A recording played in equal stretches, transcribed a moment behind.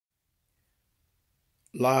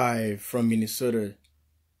live from Minnesota,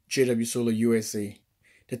 JW Solar USA.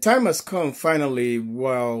 The time has come finally,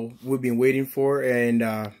 well, we've been waiting for,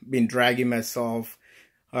 and been dragging myself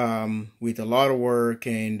with a lot of work,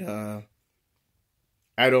 and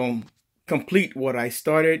I don't complete what I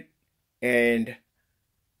started, and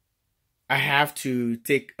I have to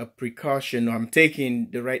take a precaution. I'm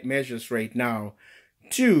taking the right measures right now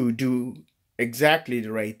to do exactly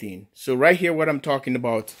the right thing. So right here, what I'm talking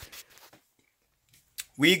about,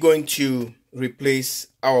 we're going to replace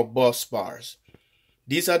our bus bars.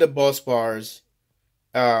 These are the bus bars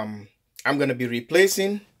I'm going to be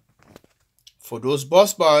replacing for those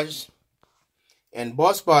bus bars, and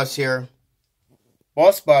bus bars here,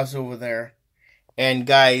 bus bars over there. And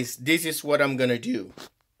guys, this is what I'm going to do.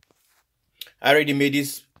 I already made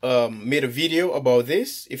this made a video about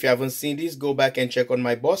this. If you haven't seen this, go back and check on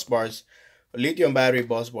my bus bars, lithium battery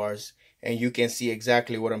bus bars, and you can see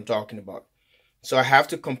exactly what I'm talking about. So I have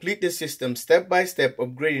to complete the system step by step,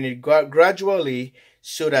 upgrading it gradually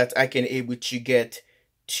so that I can able to get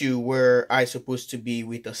to where I'm supposed to be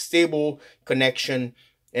with a stable connection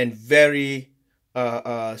and very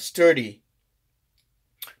sturdy.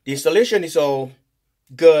 The installation is all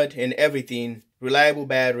good and everything. Reliable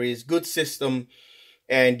batteries, good system,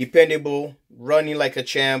 and dependable, running like a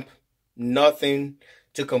champ. Nothing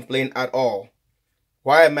to complain at all.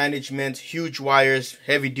 Wire management, huge wires,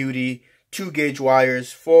 heavy duty, 2-gauge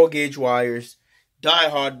wires, 4-gauge wires,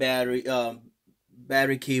 die-hard battery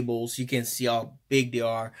cables. You can see how big they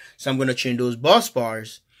are. So I'm going to change those bus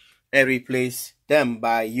bars and replace them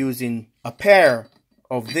by using a pair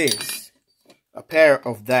of this, a pair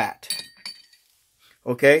of that.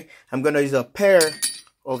 Okay, I'm going to use a pair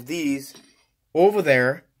of these over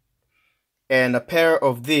there and a pair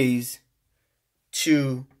of these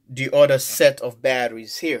to the other set of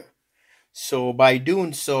batteries here. So by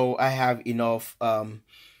doing so, I have enough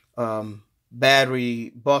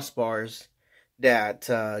battery bus bars that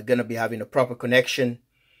gonna be having a proper connection.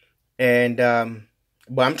 And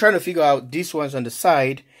but I'm trying to figure out these ones on the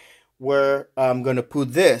side where I'm gonna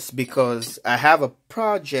put this, because I have a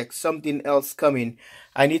project, something else coming.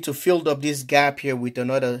 I need to fill up this gap here with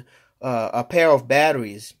another a pair of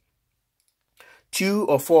batteries, 2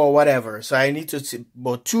 or 4 or whatever. So I need to see,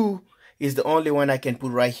 but 2 is the only one I can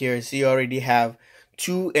put right here. So you already have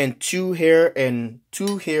 2 and 2 here and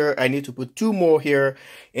 2 here. I need to put 2 more here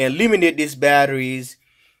and eliminate these batteries.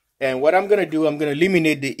 And what I'm gonna do, I'm gonna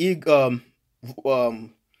eliminate the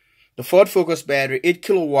Ford Focus battery, 8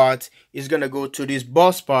 kilowatts, is gonna go to these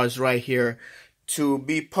bus bars right here to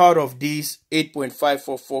be part of these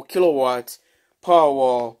 8.544 kilowatts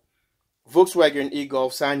Powerwall Volkswagen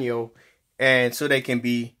e-Golf Sanyo, and so they can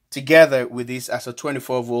be together with this as a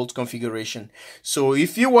 24-volt configuration. So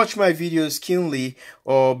if you watch my videos keenly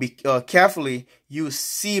or carefully, you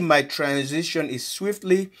see my transition is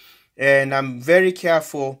swiftly, and I'm very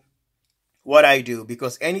careful what I do,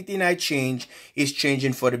 because anything I change is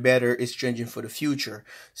changing for the better, is changing for the future.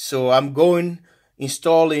 So I'm going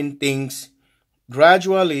installing things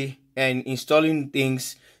gradually and installing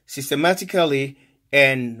things systematically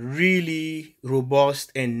and really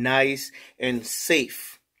robust and nice and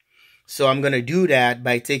safe. So I'm going to do that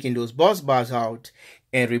by taking those bus bars out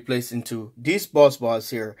and replacing to these bus bars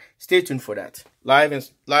here. Stay tuned for that. Live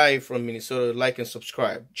from Minnesota. Like and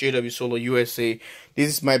subscribe. JW Solar USA. This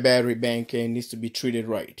is my battery bank and needs to be treated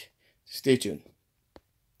right. Stay tuned.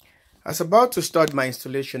 As about to start my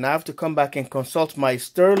installation, I have to come back and consult my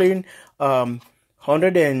Sterling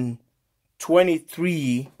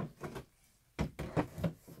 123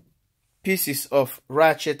 pieces of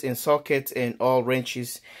ratchet and socket and all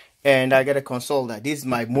wrenches, and I gotta consult that. This is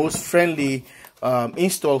my most friendly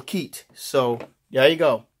install kit. So there you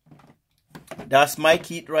go. That's my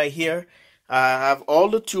kit right here. I have all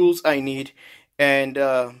the tools I need, and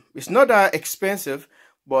it's not that expensive,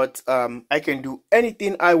 but I can do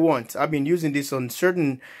anything I want. I've been using this on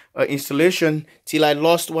certain installation till I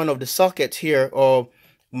lost one of the sockets here, or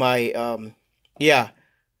my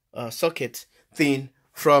socket thing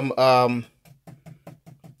from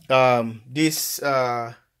this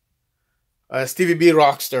Stevie B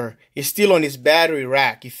Rockstar. Is still on his battery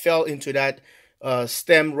rack. He fell into that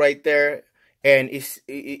stem right there, and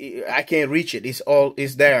I can't reach it.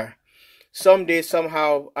 It's there. Someday,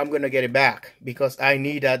 somehow, I'm gonna get it back, because I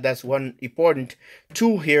need that. That's one important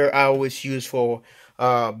tool here I always use for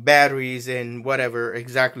batteries and whatever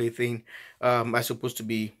exactly thing I'm supposed to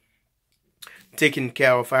be taken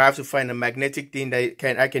care of. I have to find a magnetic thing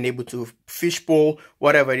that I can able to fish pole,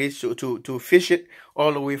 whatever it is, to fish it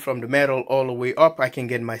all the way from the metal all the way up. I can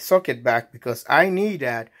get my socket back, because I need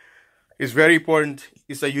that. It's very important.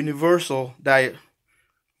 It's a universal that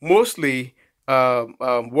mostly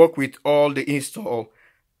work with all the install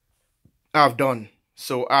I've done.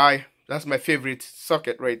 So that's my favorite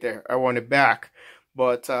socket right there. I want it back,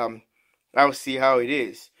 but I'll see how it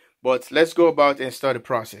is. But let's go about and start the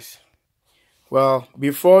process. Well,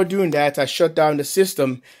 before doing that, I shut down the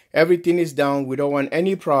system. Everything is down. We don't want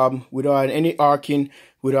any problem. We don't have any arcing.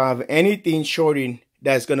 We don't have anything shorting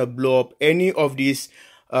that's going to blow up any of these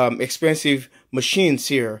expensive machines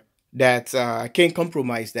here. That I can't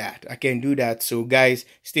compromise that. I can't do that. So guys,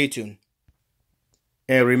 stay tuned.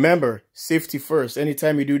 And remember, safety first.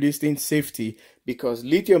 Anytime you do this thing, safety. Because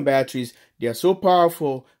lithium batteries, they are so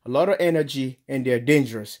powerful, a lot of energy, and they're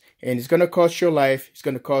dangerous. And it's going to cost your life. It's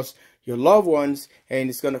going to cost your loved ones, and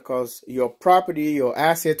it's going to cost your property, your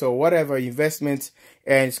asset, or whatever investments,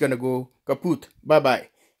 and it's going to go kaput. Bye-bye.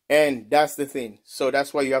 And that's the thing. So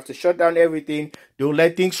that's why you have to shut down everything. Don't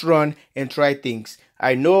let things run and try things.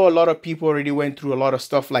 I know a lot of people already went through a lot of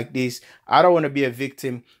stuff like this. I don't want to be a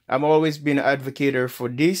victim. I'm always been an advocate for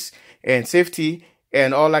this and safety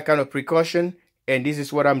and all that kind of precaution. And this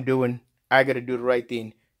is what I'm doing. I got to do the right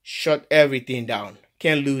thing. Shut everything down.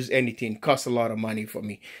 Can't lose anything. Costs a lot of money for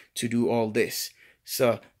me to do all this.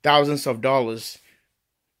 So thousands of dollars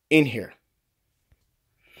in here.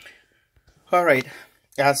 All right.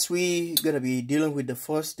 As we going to be dealing with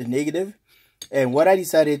the negative. And what I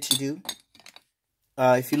decided to do.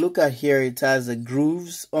 If you look at here, it has the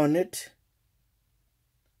grooves on it.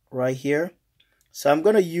 Right here. So I'm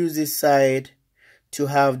going to use this side to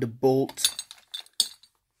have the bolt,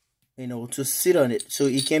 to sit on it. So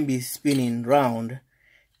it can be spinning round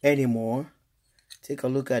anymore. Take a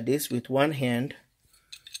look at this with one hand.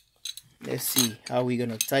 Let's see how we're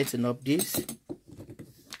going to tighten up this.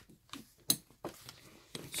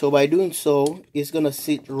 So by doing so, it's going to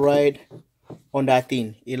sit right on that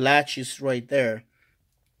thing. It latches right there.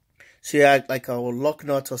 So you have like a lock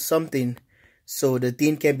nut or something, so the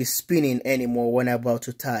thing can't be spinning anymore when I'm about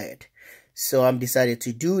to tie it. So I'm decided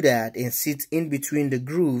to do that and sit in between the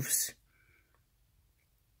grooves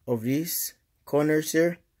of these corners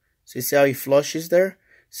here. So you see how it flushes there?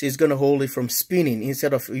 So it's going to hold it from spinning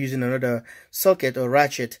instead of using another socket or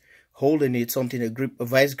ratchet, holding it, something, a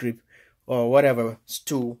vice grip or whatever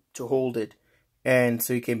tool to hold it. And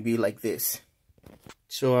so it can be like this.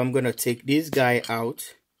 So I'm going to take this guy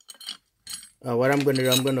out. What I'm going to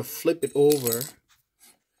do, I'm going to flip it over.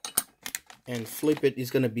 And flip it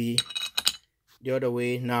is going to be the other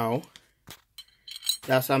way now.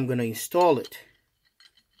 That's how I'm going to install it.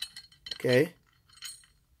 Okay.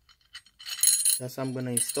 That's how I'm going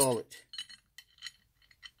to install it.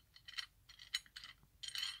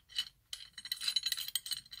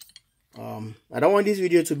 I don't want this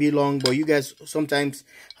video to be long, but you guys sometimes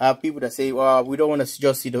have people that say, well, we don't want to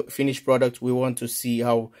just see the finished product. We want to see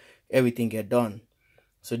how everything get done.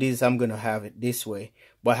 So this is, I'm going to have it this way.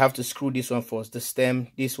 But I have to screw this one first. The stem,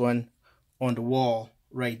 this one on the wall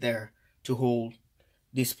right there to hold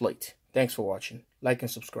this plate. Thanks for watching. Like and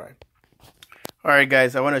subscribe. Alright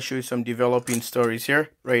guys, I want to show you some developing stories here.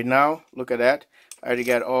 Right now, look at that. I already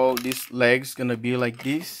got all these legs going to be like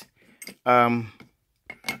this.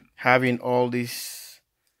 Having all these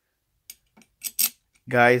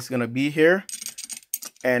guys going to be here.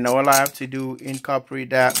 And all I have to do,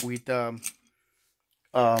 incorporate that with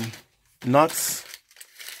nuts,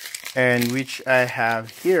 and which I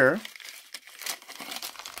have here,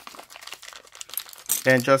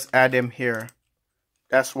 and just add them here.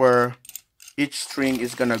 That's where each string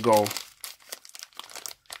is gonna go.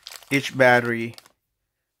 Each battery,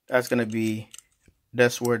 that's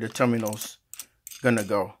where the terminals gonna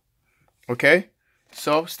go. Okay,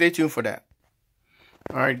 so stay tuned for that.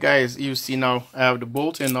 Alright guys, you see now I have the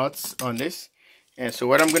bolts and nuts on this. And so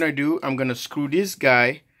what I'm going to do, I'm going to screw this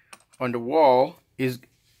guy on the wall. It's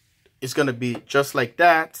going to be just like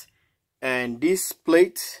that. And this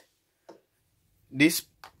plate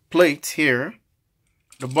here,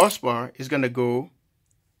 the bus bar is going to go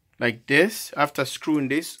like this after screwing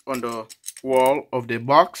this on the wall of the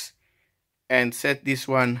box. And set this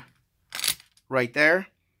one right there.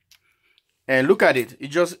 And look at it.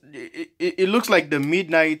 It looks like the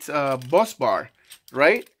midnight bus bar,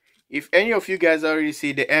 right? If any of you guys already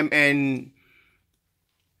see the MN,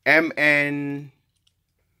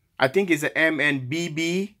 I think it's the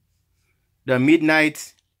MNBB, the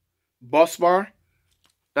midnight bus bar.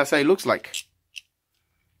 That's how it looks like.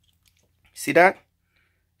 See that?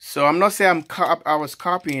 So I'm not saying I was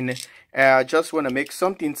copying it. I just want to make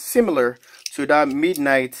something similar to that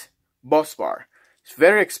midnight bus bar. It's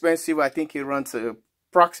very expensive. I think it runs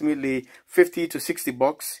approximately 50 to 60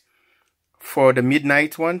 bucks for the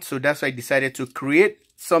midnight one. So that's why I decided to create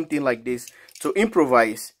something like this to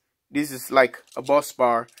improvise. This is like a bus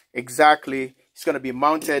bar. Exactly. It's going to be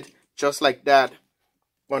mounted just like that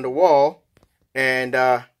on the wall. And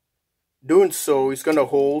doing so, it's going to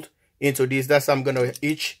hold into this. That's how I'm going to,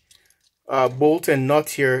 each bolt and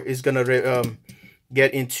nut here is going to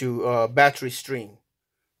get into battery string.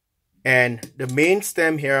 And the main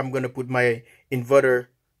stem here, I'm going to put my inverter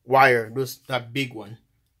wire, that big one.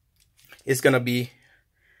 It's going to be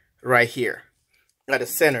right here at the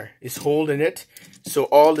center. It's holding it. So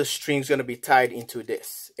all the strings going to be tied into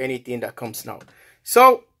this, anything that comes now.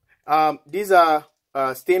 So these are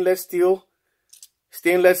stainless steel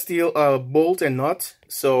bolt and nut.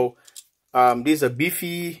 So these are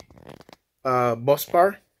beefy bus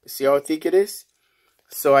bar. See how thick it is?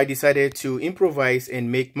 So I decided to improvise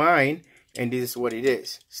and make mine, and this is what it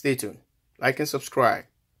is. Stay tuned. Like and subscribe.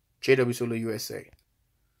 JW Solar USA.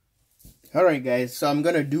 Alright guys, so I'm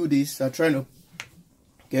gonna do this. I'm trying to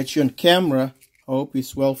get you on camera. I hope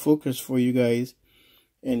it's well focused for you guys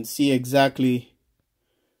and see exactly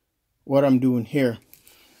what I'm doing here.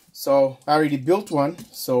 So I already built one,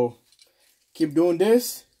 so keep doing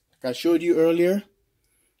this like I showed you earlier.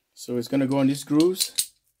 So it's gonna go on these grooves.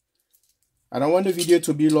 I don't want the video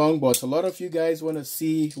to be long, but a lot of you guys want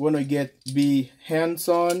to be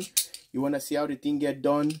hands-on. You want to see how the thing get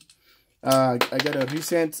done. I got a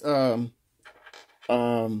recent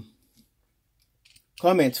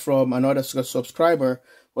comment from another subscriber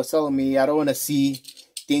was telling me, I don't want to see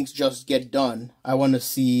things just get done. I want to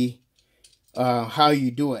see how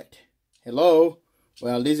you do it. Hello.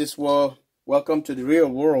 Well, this is welcome to the real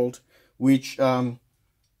world, which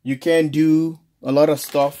you can do a lot of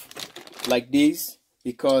stuff like this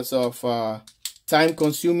because of time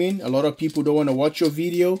consuming. A lot of people don't want to watch your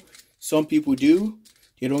video. Some people do,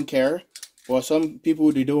 they don't care. Or some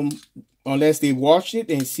people, they don't, unless they watch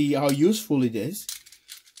it and see how useful it is.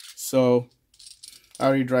 So I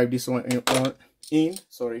already drive this one in,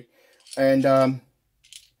 sorry, and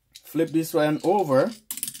flip this one over.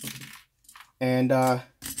 And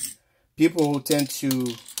people tend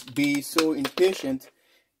to be so impatient,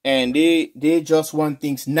 and they just want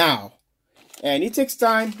things now. And it takes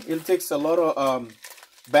time. It takes a lot of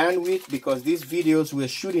bandwidth, because these videos we're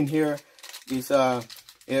shooting here is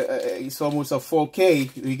it's almost a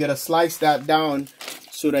 4K. You gotta slice that down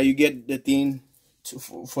so that you get the thing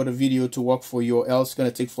for the video to work for you, or else it's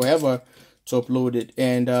gonna take forever to upload it.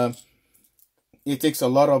 And it takes a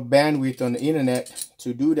lot of bandwidth on the internet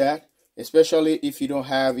to do that, especially if you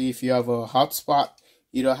have a hotspot,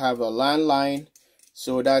 you don't have a landline.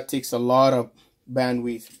 So that takes a lot of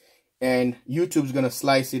bandwidth. And YouTube's gonna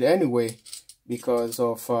slice it anyway because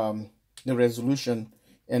of the resolution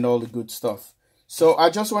and all the good stuff. So I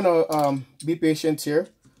just want to be patient here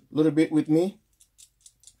a little bit with me.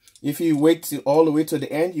 If you wait all the way to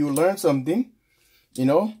the end, you learn something. You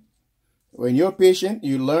know, when you're patient,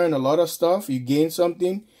 you learn a lot of stuff. You gain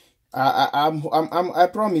something. I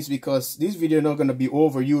promise, because this video is not gonna be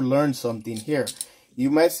over. You learn something here. You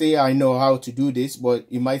might say, I know how to do this,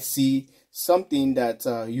 but you might see something that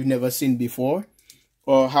you've never seen before,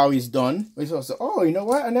 or how it's done. It's also, oh, you know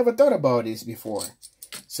what? I never thought about this before.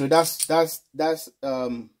 So that's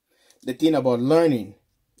the thing about learning.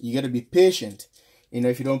 You got to be patient. You know,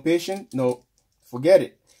 if you don't patient, no, forget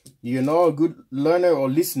it. You're not a good learner or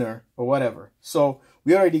listener or whatever. So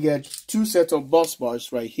we already get 2 sets of bus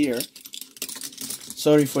bars right here.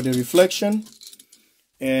 Sorry for the reflection.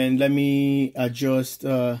 And let me adjust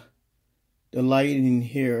the light in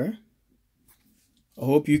here. I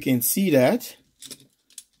hope you can see that.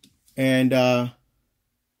 And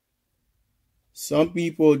some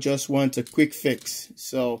people just want a quick fix.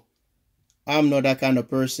 So I'm not that kind of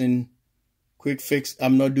person. Quick fix.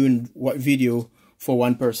 I'm not doing video for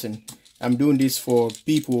one person. I'm doing this for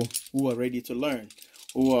people who are ready to learn,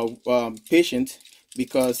 who are patient,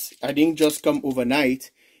 because I didn't just come overnight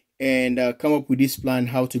and come up with this plan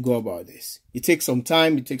how to go about this. It takes some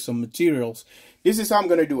time. It takes some materials. This is how I'm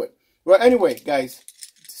going to do it. Well, anyway, guys,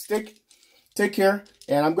 take care,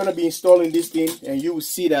 and I'm going to be installing this thing, and you will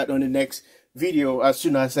see that on the next video as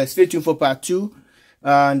soon as I stay tuned for part 2.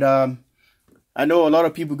 And I know a lot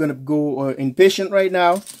of people are going to go impatient right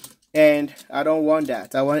now, and I don't want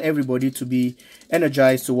that. I want everybody to be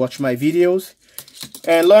energized to watch my videos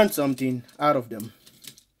and learn something out of them.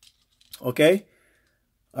 Okay?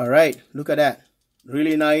 All right, look at that.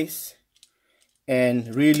 Really nice,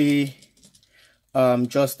 and really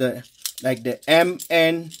just like the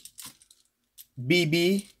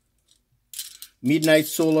MNBB Midnight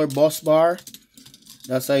Solar Bus Bar.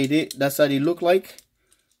 That's how they look like.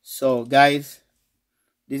 So guys,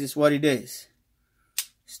 this is what it is.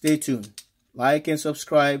 Stay tuned. like and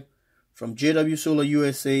subscribe. From JW Solar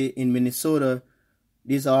USA in Minnesota,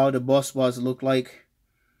 these are how the bus bars look like,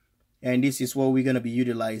 and this is what we're going to be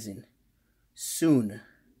utilizing soon.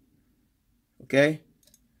 Okay,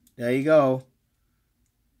 there you go.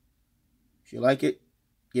 If you like it,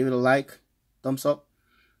 give it a like, thumbs up,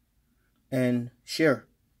 and share.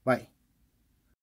 Bye.